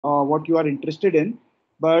what you are interested in.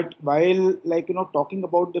 But while talking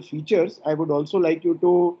about the features, I would also like you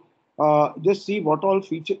to just see what all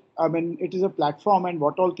feature. I mean, it is a platform, and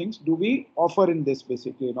what all things do we offer in this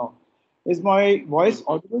basically. Is my voice Mhm.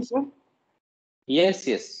 audible, sir? Yes,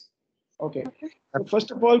 yes. Okay. So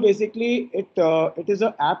first of all, basically, it is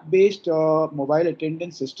a app-based mobile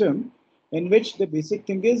attendance system, in which the basic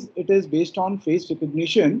thing is it is based on face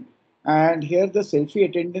recognition, and here the selfie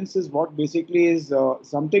attendance is what basically is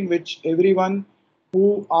something which everyone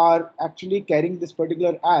who are actually carrying this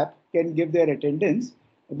particular app can give their attendance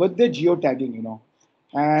with the geotagging.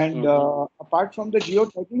 And Mm-hmm. apart from the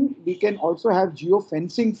geotagging, we can also have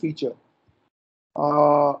geofencing feature,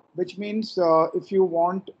 which means if you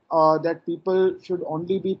want that people should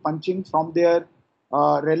only be punching from their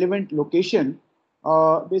relevant location,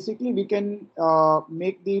 basically we can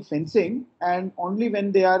make the fencing, and only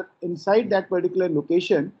when they are inside that particular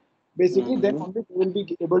location, basically then Mm-hmm. only they will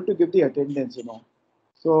be able to give the attendance.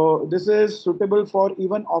 So this is suitable for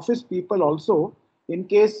even office people also. In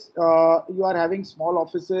case you are having small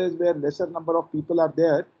offices where lesser number of people are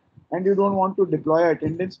there, and you don't want to deploy a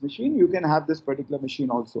attendance machine, you can have this particular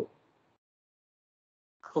machine also.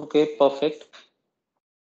 Okay, perfect.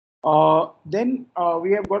 Then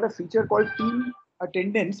we have got a feature called team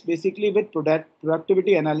attendance, basically with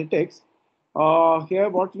productivity analytics. Here,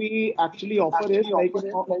 what we actually offer is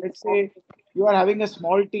let's say you are having a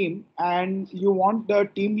small team and you want the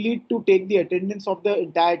team lead to take the attendance of the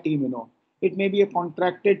entire team. It may be a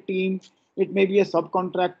contracted team, it may be a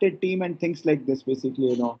subcontracted team, and things like this,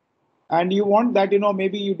 basically. And you want that,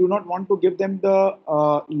 maybe you do not want to give them the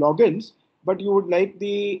logins, but you would like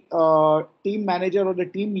the team manager or the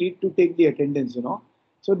team lead to take the attendance.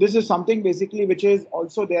 So this is something basically which is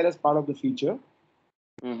also there as part of the feature.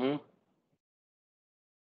 Mm-hmm.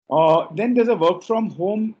 Then there's a work from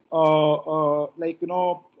home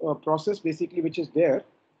process basically which is there,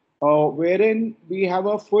 wherein we have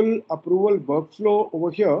a full approval workflow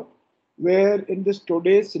over here, where in this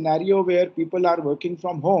today's scenario where people are working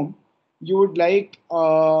from home, you would like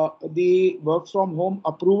the work from home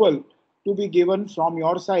approval to be given from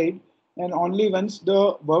your side, and only once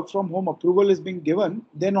the work from home approval is being given,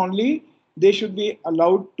 then only they should be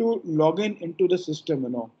allowed to log in into the system.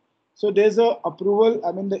 So there's a approval.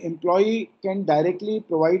 I mean, the employee can directly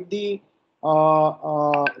provide the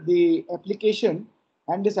application,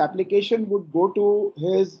 and this application would go to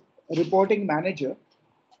his reporting manager.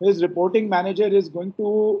 His reporting manager is going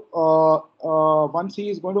to once he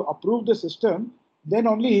is going to approve the system, then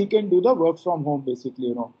only he can do the work from home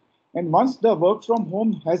basically. And once the work from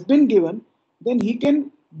home has been given, then he can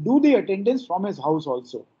do the attendance from his house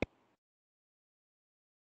also.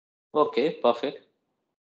 Okay, perfect.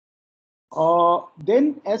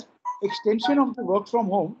 Then, as extension of the work from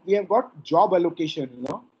home, we have got job allocation.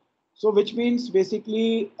 So which means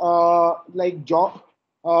basically like job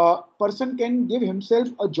person can give himself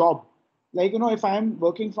a job. Like if I am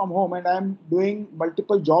working from home and I am doing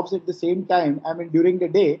multiple jobs at the same time, I mean during the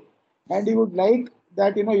day, and you would like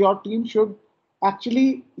that your team should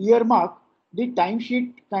actually earmark the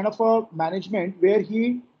timesheet kind of a management where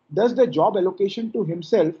he does the job allocation to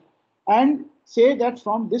himself, and say that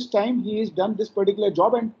from this time he has done this particular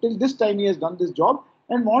job and till this time he has done this job,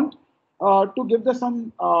 and want to give the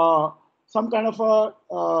some kind of a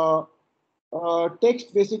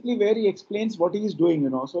text basically where he explains what he is doing.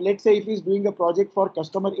 So let's say if he's doing a project for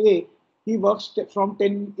customer A, he works from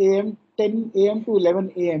 10 a.m. to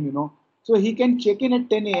 11 a.m. So he can check in at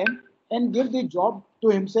 10 a.m. and give the job to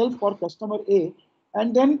himself for customer A,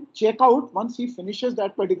 and then check out once he finishes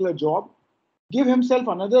that particular job, give himself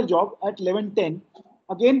another job at 11:10,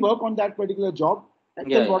 again work on that particular job Yeah,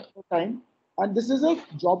 until yeah. whatever time. And this is a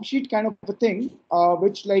job sheet kind of a thing,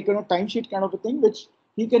 which time sheet kind of a thing, which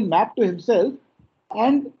he can map to himself.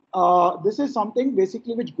 And this is something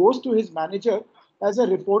basically which goes to his manager as a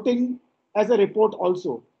reporting, as a report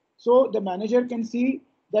also. So the manager can see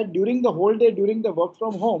that during the whole day, during the work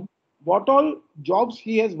from home, what all jobs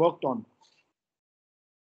he has worked on.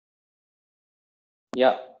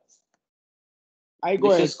 Yeah. I go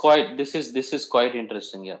This ahead. is quite this is quite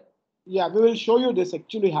interesting. Yeah. Yeah, we will show you this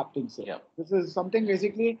actually happening, sir. Yeah. This is something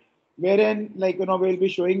basically wherein we'll be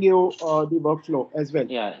showing you the workflow as well.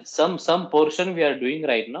 Yeah. Some portion we are doing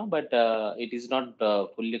right now, but it is not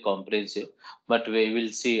fully comprehensive. But we will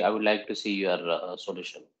see. I would like to see your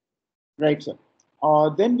solution. Right, sir.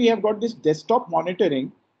 Then we have got this desktop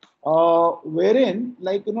monitoring, wherein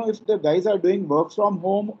if the guys are doing work from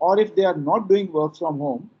home or if they are not doing work from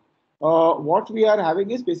home, what we are having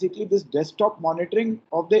is basically this desktop monitoring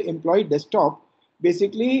of the employee desktop,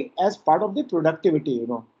 basically as part of the productivity.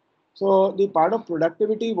 So the part of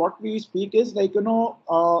productivity, what we speak is like,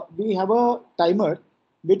 we have a timer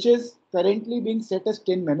which is currently being set as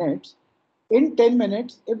 10 minutes. In 10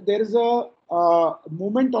 minutes, if there is a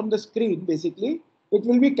movement on the screen, basically, it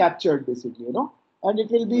will be captured, basically, and it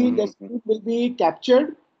will be, the Mm-hmm. screen will be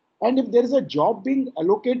captured. And if there is a job being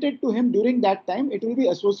allocated to him during that time, it will be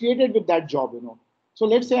associated with that job. So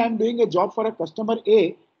let's say I'm doing a job for a customer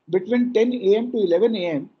A between 10 a.m. to 11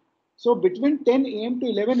 a.m. So between 10 a.m. to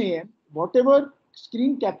 11 a.m., whatever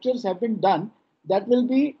screen captures have been done, that will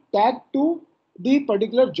be tagged to the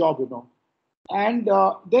particular job. And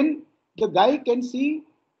then the guy can see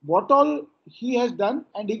what all he has done,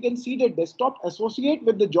 and he can see the desktop associate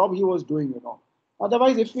with the job he was doing.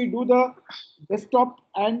 Otherwise, if we do the desktop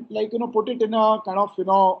and put it in a kind of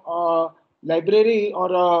library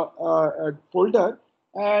or a folder,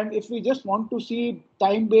 and if we just want to see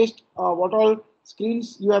time based what all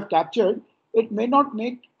screens you have captured, it may not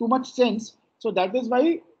make too much sense. So that is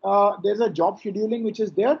why there's a job scheduling which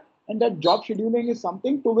is there, and that job scheduling is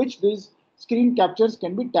something to which these screen captures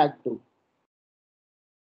can be tagged to.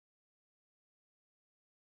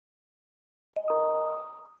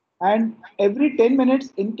 And every 10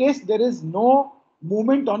 minutes, in case there is no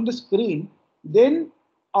movement on the screen, then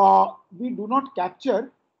we do not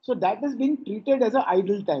capture. So that is being treated as an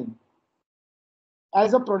idle time,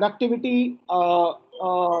 as a productivity parameter,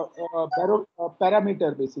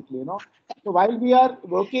 basically. So while we are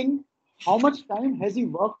working, how much time has he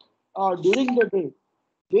worked during the day?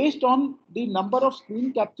 Based on the number of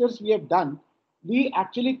screen captures we have done, we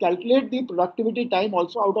actually calculate the productivity time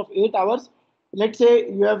also out of 8 hours. Let's say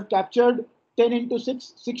you have captured 10 into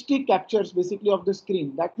 6, 60 captures basically of the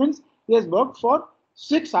screen. That means he has worked for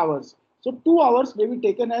 6 hours. So 2 hours may be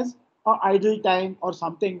taken as idle time or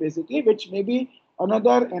something basically, which may be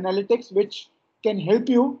another analytics which can help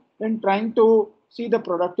you in trying to see the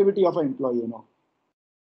productivity of an employee.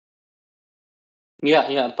 Yeah,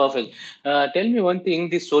 yeah, perfect. Tell me one thing.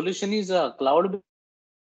 The solution is cloud-based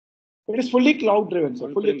It is fully cloud driven,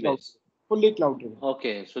 sir. Fully on-prem cloud, based. fully cloud driven.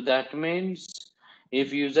 Okay, so that means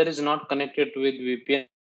if user is not connected with VPN,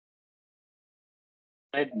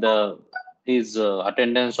 right, the his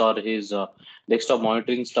attendance or his desktop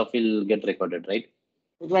monitoring stuff will get recorded, right?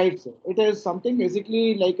 Right, sir. It is something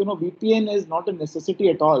basically like, VPN is not a necessity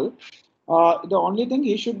at all. The only thing,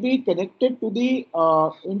 he should be connected to the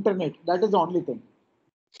internet. That is the only thing.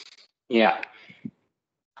 Yeah,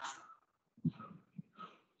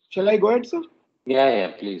 Shall I go ahead, sir? yeah,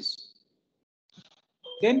 yeah. Please.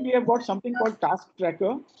 Then we have got something called Task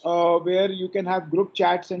Tracker, where you can have group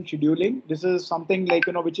chats and scheduling. This is something like,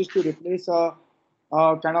 which is to replace a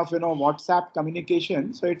kind of, WhatsApp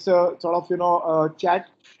communication. So it's a sort of, a chat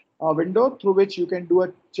window through which you can do a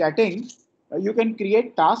chatting. You can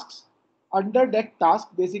create tasks. Under that task,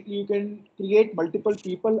 basically, you can create multiple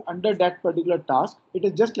people under that particular task. It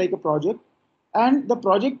is just like a project, and the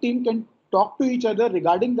project team can talk to each other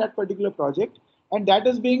regarding that particular project, and that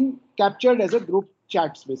is being captured as a group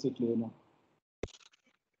chats basically.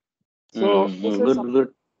 So this is Good, something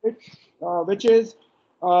good. which is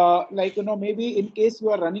like, maybe in case you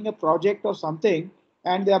are running a project or something,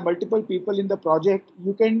 and there are multiple people in the project,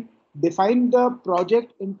 you can define the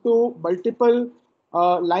project into multiple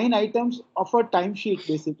line items of a timesheet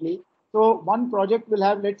basically. So one project will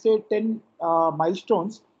have, let's say, 10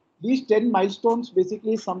 milestones. These 10 milestones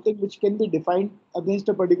basically is something which can be defined against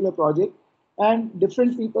a particular project, and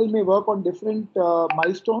different people may work on different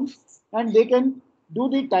milestones, and they can do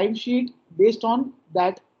the timesheet based on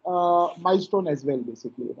that milestone as well,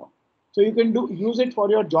 basically. So you can use it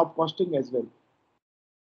for your job costing as well.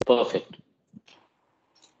 Perfect.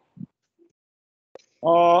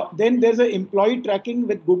 Then there's an employee tracking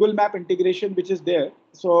with Google Map integration, which is there.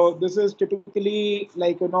 So this is typically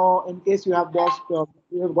like, in case you have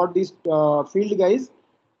got these field guys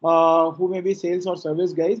who may be sales or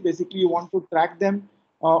service guys. Basically, you want to track them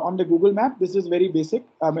on the Google Map. This is very basic.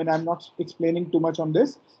 I mean, I'm not explaining too much on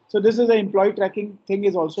this. So this is an employee tracking thing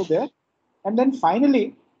is also there. And then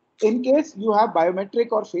finally, in case you have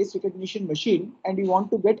biometric or face recognition machine and you want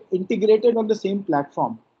to get integrated on the same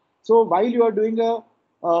platform. So while you are doing a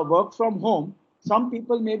work from home, some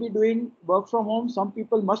people may be doing work from home, some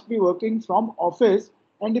people must be working from office.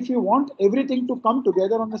 And if you want everything to come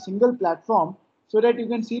together on a single platform so that you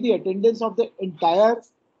can see the attendance of the entire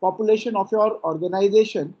population of your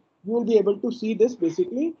organization, you will be able to see this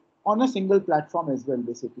basically on a single platform as well,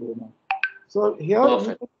 basically. So here you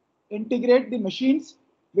Perfect. can integrate the machines,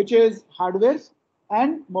 which is hardwares,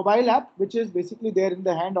 and mobile app, which is basically there in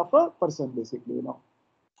the hand of a person, basically.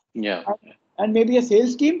 Yeah. And maybe a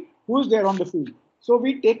sales team who is there on the field. So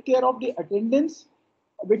we take care of the attendance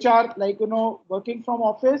which are like, working from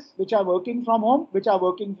office, which are working from home, which are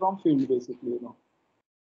working from field, basically.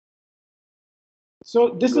 So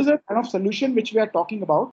this Good. is a kind of solution which we are talking about.